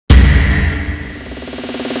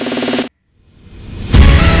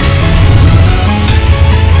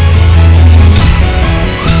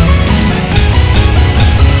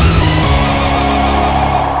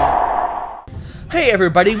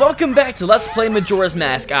everybody, welcome back to Let's Play Majora's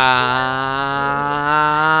Mask. I'm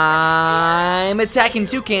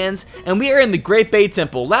AttackingTucans, and we are in the Great Bay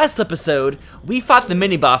Temple. Last episode, we fought the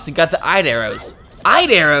mini-boss and got the Eyed Arrows. Eyed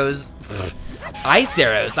Arrows? Ice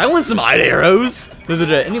Arrows. I want some Eyed Arrows.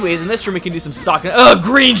 Anyways, in this room we can do some stalking. Oh,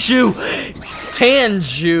 green shoe! Tan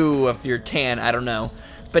shoe, if you're tan, I don't know.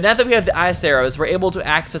 But now that we have the Ice Arrows, we're able to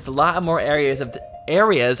access a lot more areas of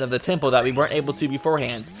the temple that we weren't able to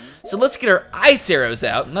beforehand. So let's get our Ice Arrows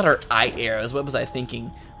out, not our Eye Arrows. What was I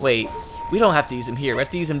thinking? Wait, we don't have to use them here. We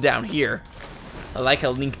have to use them down here. I like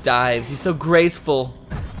how Link dives. He's so graceful.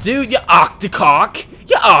 Dude, you Octocock!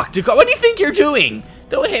 You Octocock! What do you think you're doing?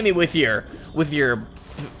 Don't hit me with your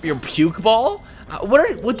puke ball.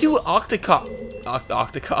 What do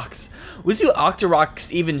Octococks? What do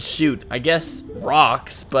Octorocks even shoot? I guess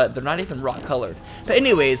rocks, but they're not even rock colored. But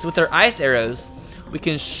anyways, with our Ice Arrows, we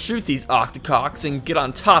can shoot these Octococks and get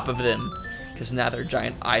on top of them, because now they're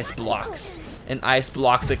giant ice blocks. An ice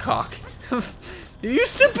block-to-cock. You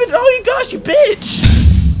stupid! Oh my gosh, you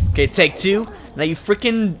bitch! Okay, take two. Now you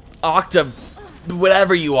freaking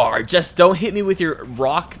whatever you are, just don't hit me with your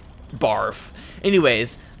rock barf.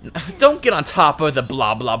 Anyways, don't get on top of the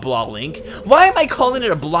blah blah blah, Link. Why am I calling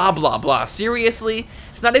it a blah blah blah? Seriously?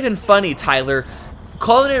 It's not even funny, Tyler.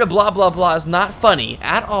 Calling it a blah blah blah is not funny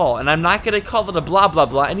at all, and I'm not gonna call it a blah blah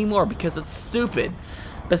blah anymore because it's stupid.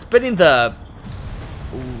 But spinning the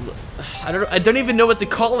I don't even know what to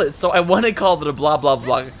call it, so I want to call it a blah blah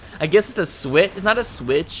blah. I guess it's a switch. It's not a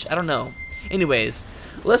switch. I don't know. Anyways,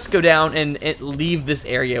 let's go down and leave this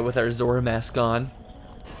area with our Zora mask on.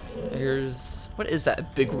 What is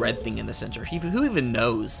that big red thing in the center? Who even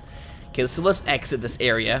knows? Okay, so let's exit this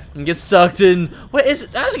area and get sucked in. What is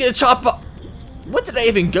it? I was gonna chop up. What did I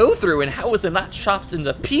even go through, and how was it not chopped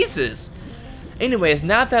into pieces? Anyways,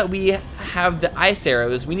 now that we have the Ice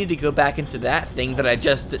Arrows, we need to go back into that thing that I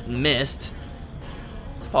just missed.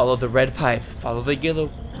 Let's follow the red pipe. Follow the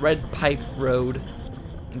yellow red pipe road.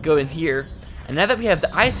 And go in here. And now that we have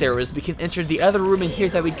the Ice Arrows, we can enter the other room in here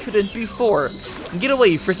that we couldn't before. And get away,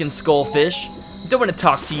 you freaking skullfish. I don't want to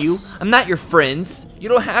talk to you. I'm not your friends. You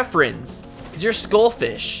don't have friends. Because you're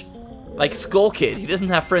skullfish. Like Skull Kid. He doesn't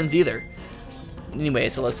have friends either. Anyway,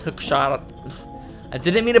 so let's hook shot. I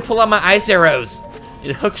didn't mean to pull out my Ice Arrows.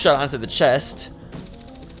 It hook shot onto the chest.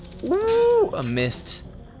 Ooh, a missed.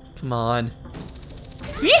 Come on.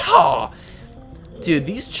 Yeehaw! Dude,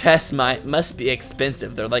 these chests must be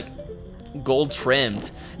expensive. They're like gold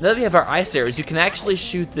trimmed. Now that we have our Ice Arrows, you can actually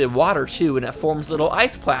shoot the water too, and it forms little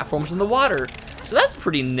ice platforms in the water. So that's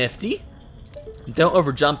pretty nifty. Don't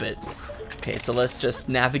over jump it. Okay, so let's just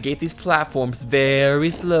navigate these platforms very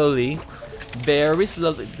slowly. Very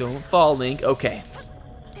slowly. Don't fall, Link. Okay.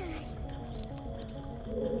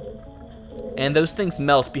 And those things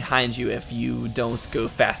melt behind you if you don't go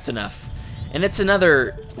fast enough. And it's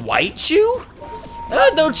another white shoe?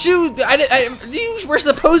 Don't chew. You were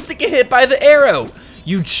supposed to get hit by the arrow.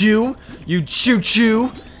 You chew. You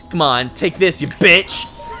chew. Come on, take this, you bitch.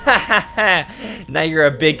 Now you're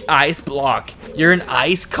a big ice block. You're an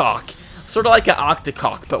ice cock. Sort of like an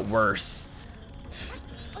Octocock, but worse.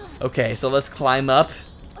 Okay, so let's climb up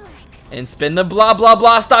and spin the blah blah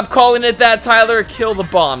blah. Stop calling it that, Tyler. Kill the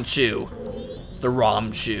bomb chew. The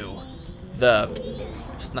ROM chew.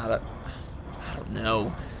 It's not a, I don't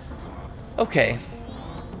know. Okay.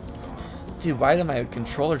 Dude, why did my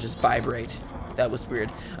controller just vibrate? That was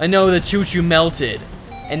weird. I know the choo-choo melted.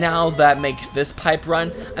 And now that makes this pipe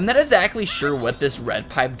run. I'm not exactly sure what this red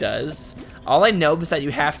pipe does. All I know is that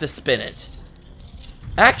you have to spin it.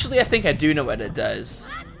 Actually, I think I do know what it does.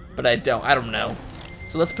 But I don't know.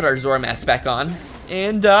 So let's put our Zora mask back on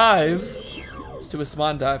and dive. Let's do a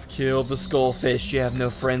swan dive. Kill the skullfish. You have no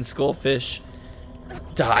friends, skullfish.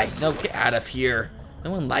 Die. No, get out of here.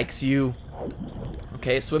 No one likes you.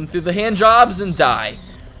 Okay, swim through the hand jobs and die.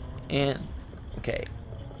 And, okay.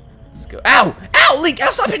 Let's go. Ow! Ow, Link!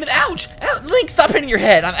 Ow, stop hitting the ouch! Ow, Link, stop hitting your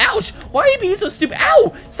head. Ouch! Why are you being so stupid?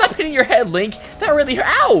 Ow! Stop hitting your head, Link. That really hurt.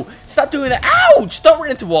 Ow! Stop doing that. Ouch! Don't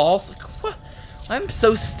run into walls. Like, what? I'm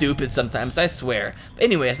so stupid sometimes, I swear. But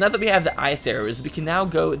anyways, now that we have the Ice Arrows, we can now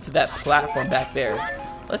go into that platform back there.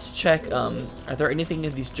 Let's check, are there anything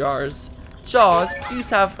in these jars? Jaws, please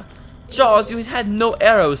have... Jaws, you had no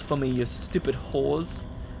arrows for me, you stupid whores.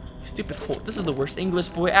 You stupid whore. This is the worst English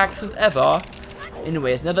boy accent ever.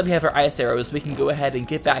 Anyways, now that we have our Ice Arrows, we can go ahead and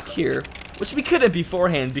get back here. Which we couldn't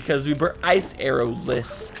beforehand because we were Ice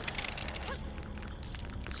Arrow-less.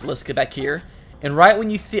 So let's get back here. And right when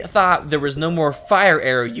you thought there was no more fire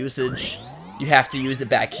arrow usage, you have to use it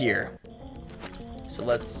back here. So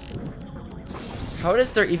let's... How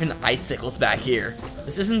is there even icicles back here?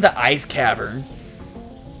 This isn't the ice cavern.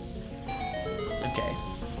 Okay,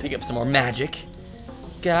 pick up some more magic.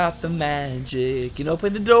 Got the magic, and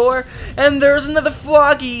open the door, and there's another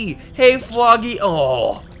Froggy. Hey, Froggy.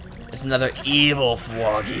 Oh, it's another evil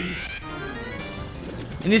Froggy.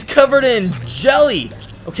 And he's covered in jelly.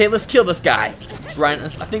 Okay, let's kill this guy. Right, I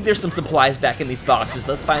think there's some supplies back in these boxes.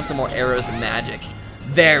 Let's find some more arrows and magic.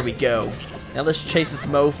 There we go. Now let's chase this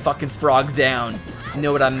fucking frog down. You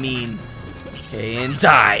know what I mean. Okay, and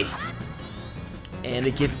die. And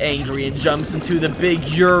it gets angry and jumps into the big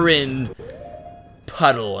urine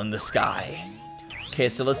puddle in the sky. Okay,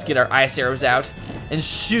 so let's get our ice arrows out and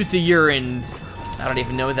shoot the urine. I don't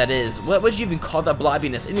even know what that is. What would you even call that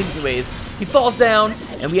blobbiness? Anyways, he falls down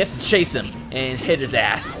and we have to chase him and hit his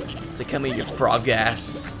ass. So come here, you frog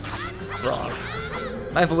ass. Frog.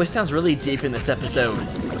 My voice sounds really deep in this episode.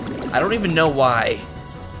 I don't even know why.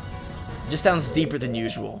 It just sounds deeper than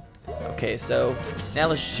usual. Okay, so now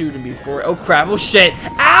let's shoot him before. Oh crap! Oh shit!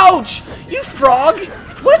 Ouch! You frog!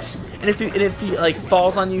 What? And if he like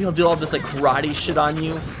falls on you, he'll do all this like karate shit on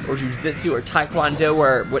you, or jujitsu, or taekwondo,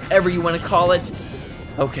 or whatever you want to call it.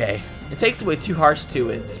 Okay, it takes away 2 hearts to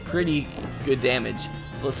it. It's pretty good damage.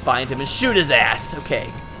 So let's find him and shoot his ass.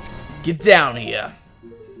 Okay, get down here.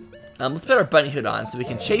 Let's put our bunny hood on so we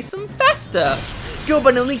can chase him faster. Go,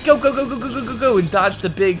 Bunny Link! Go, go, go, go, go, go, go, go! And dodge the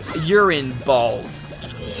big urine balls.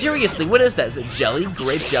 Seriously, what is that? Is it jelly?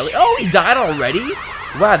 Grape jelly? Oh, he died already?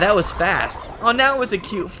 Wow, that was fast. Oh, now it was a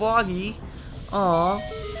cute Froggy. Aw.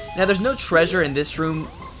 Now, there's no treasure in this room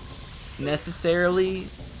necessarily,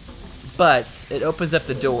 but it opens up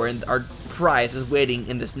the door and our prize is waiting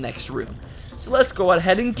in this next room. So let's go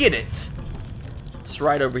ahead and get it. It's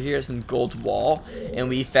right over here, some gold wall, and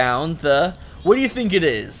we found the... What do you think it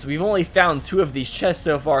is? We've only found 2 of these chests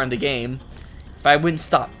so far in the game. If I wouldn't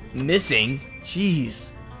stop missing,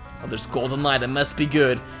 jeez. Oh, there's golden light, it must be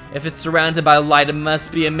good. If it's surrounded by light, it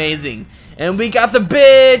must be amazing. And we got the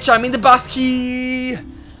the boss key!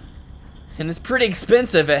 And it's pretty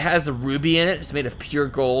expensive. It has a ruby in it. It's made of pure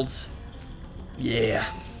gold. Yeah,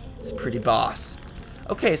 it's pretty boss.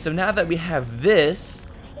 Okay, so now that we have this,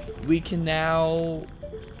 we can now...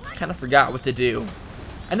 I kind of forgot what to do.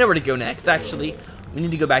 I know where to go next, actually. We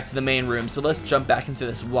need to go back to the main room, so let's jump back into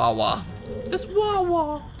this Wawa. This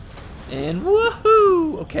Wawa! And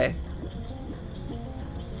woohoo! Okay.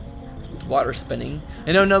 The water's spinning.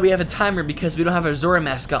 And oh no, we have a timer because we don't have our Zora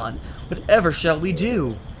mask on. Whatever shall we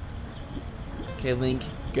do? Okay, Link,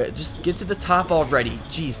 good. Just get to the top already.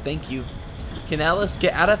 Jeez, thank you. Okay, now let's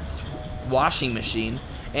get out of this washing machine.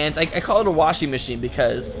 And I call it a washing machine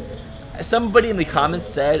because somebody in the comments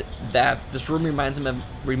said that this room reminds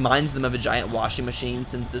them of a giant washing machine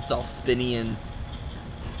since it's all spinny and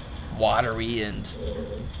watery, and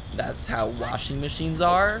that's how washing machines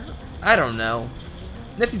are. I don't know.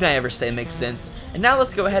 Nothing I ever say makes sense. And now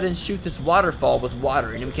let's go ahead and shoot this waterfall with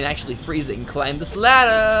water, and we can actually freeze it and climb this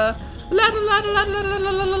ladder. Ladder, ladder, ladder, ladder,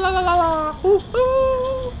 ladder, ladder, ladder.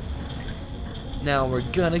 Woo-hoo. Now we're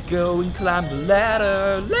gonna go and climb the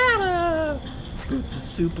ladder, ladder. Boots is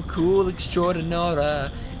super cool,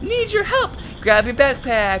 extraordinary. Need your help? Grab your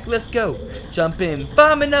backpack. Let's go. Jump in.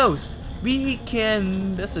 Vamonos. We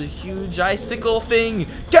can... That's a huge icicle thing.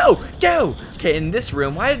 Go! Go! Okay, in this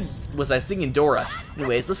room, why was I singing Dora?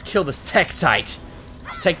 Anyways, let's kill this Tektite.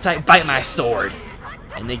 Tektite, bite my sword.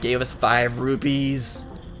 And they gave us 5 rupees.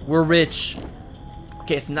 We're rich.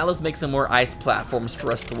 Okay, so now let's make some more ice platforms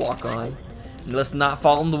for us to walk on. And let's not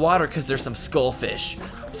fall in the water because there's some skullfish.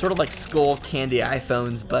 Sort of like skull candy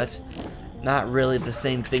iPhones, but not really the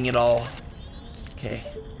same thing at all. Okay,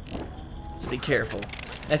 so be careful.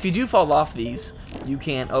 Now, if you do fall off these, you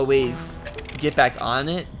can always get back on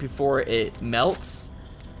it before it melts.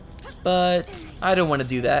 But I don't want to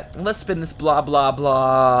do that. Let's spin this blah blah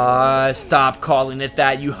blah. Stop calling it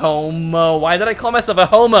that, you homo. Why did I call myself a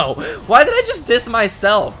homo? Why did I just diss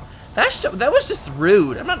myself? That was just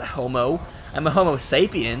rude. I'm not a homo. I'm a homo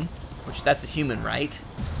sapien, which that's a human, right?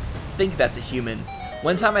 I think that's a human.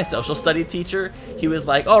 One time my social study teacher, he was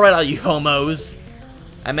like, all right, all you homos.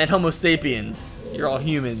 I meant homo sapiens. You're all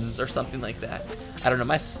humans or something like that. I don't know,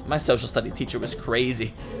 my social study teacher was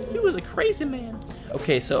crazy. He was a crazy man.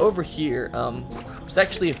 Okay, so over here, there's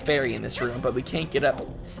actually a fairy in this room, but we can't get up.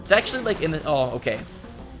 It's actually like in the, oh, okay.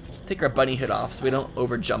 Take our bunny hood off so we don't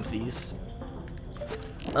over jump these.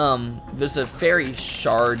 There's a fairy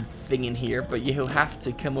shard thing in here, but you have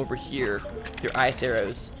to come over here with your ice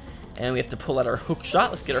arrows. And we have to pull out our hook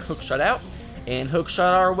shot. Let's get our hook shot out and hook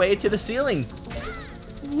shot our way to the ceiling.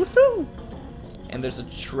 Woohoo! And there's a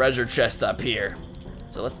treasure chest up here.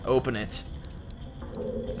 So let's open it.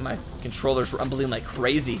 My controller's rumbling like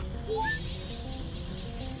crazy.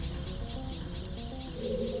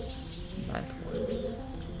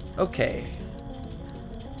 Okay.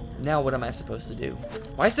 Now what am I supposed to do?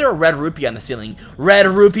 Why is there a red rupee on the ceiling? Red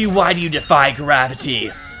rupee, why do you defy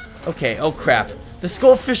gravity? Okay, oh crap. The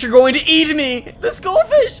skullfish are going to eat me! The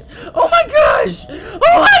skullfish! Oh my gosh!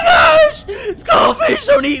 Oh my gosh! Skullfish,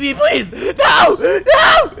 don't eat me, please! No!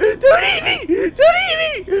 No! Don't eat me! Don't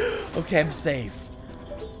eat me! Okay, I'm safe.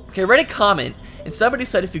 Okay, I read a comment, and somebody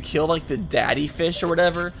said if you kill, like, the daddy fish or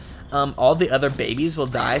whatever, all the other babies will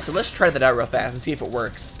die. So let's try that out real fast and see if it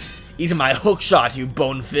works. Eat my hook shot, you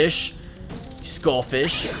bonefish. You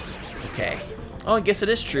skullfish. Okay. Oh, I guess it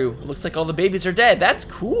is true. It looks like all the babies are dead. That's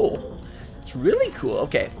cool. It's really cool.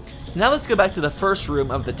 Okay, so now let's go back to the first room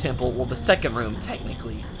of the temple. Well, the second room,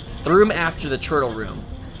 technically. The room after the turtle room.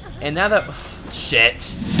 And now that...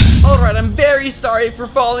 shit. Alright, I'm very sorry for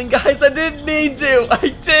falling, guys. I didn't mean to. I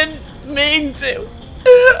didn't mean to.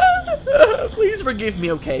 Please forgive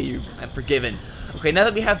me. Okay, I'm forgiven. Okay, now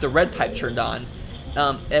that we have the red pipe turned on,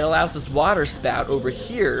 it allows this water spout over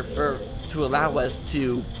here to allow us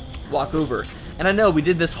to walk over. And I know we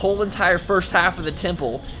did this whole entire first half of the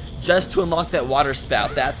temple just to unlock that water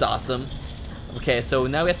spout. That's awesome. Okay, so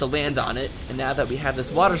now we have to land on it, and now that we have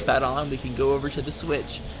this water spout on, we can go over to the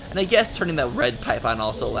switch. And I guess turning that red pipe on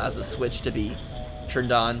also allows the switch to be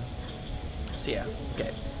turned on. So yeah,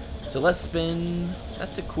 okay. So let's spin.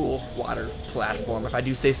 That's a cool water platform, if I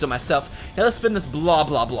do say so myself. Now let's spin this blah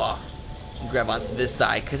blah blah and grab onto this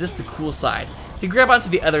side, because it's the cool side. If you grab onto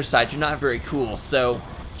the other side, you're not very cool, so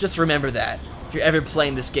just remember that. If you're ever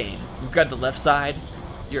playing this game, you grab the left side,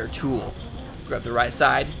 you're a tool. Grab the right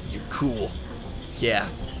side, you're cool. Yeah.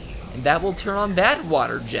 And that will turn on that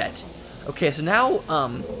water jet. Okay, so now,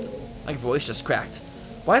 my voice just cracked.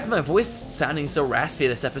 Why is my voice sounding so raspy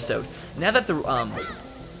this episode? Now that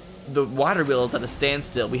the water wheel is at a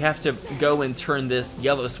standstill, we have to go and turn this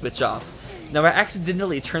yellow switch off. Now, I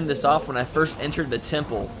accidentally turned this off when I first entered the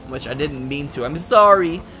temple, which I didn't mean to. I'm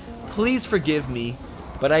sorry. Please forgive me,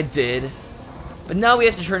 but I did. But now we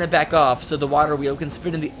have to turn it back off so the water wheel can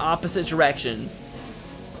spin in the opposite direction.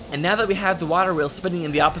 And now that we have the water wheel spinning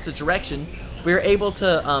in the opposite direction, we are able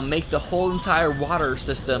to make the whole entire water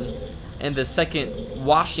system and the second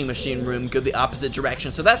washing machine room go the opposite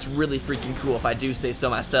direction. So that's really freaking cool, if I do say so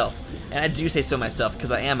myself. And I do say so myself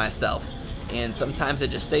because I am myself. And sometimes I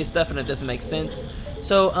just say stuff and it doesn't make sense.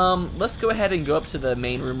 So let's go ahead and go up to the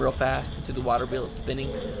main room real fast and see the water wheel is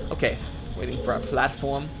spinning. Okay, waiting for our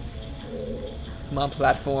platform. Come on,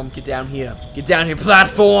 platform, get down here. Get down here,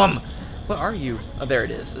 platform! Where are you? Oh, there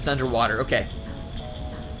it is. It's underwater. Okay.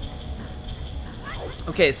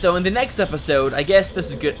 Okay, so in the next episode, I guess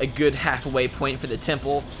this is a good halfway point for the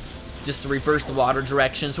temple, just to reverse the water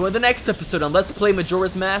direction. So in the next episode on Let's Play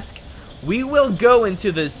Majora's Mask, we will go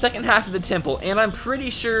into the second half of the temple, and I'm pretty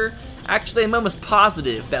sure, actually I'm almost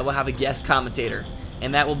positive that we'll have a guest commentator,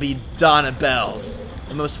 and that will be Donna Bells,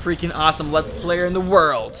 the most freaking awesome Let's Player in the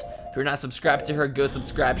world. If you're not subscribed to her, go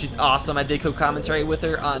subscribe. She's awesome. I did co-commentary with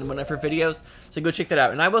her on one of her videos, so go check that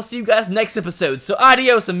out. And I will see you guys next episode. So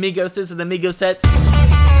adios, amigos and amigosets.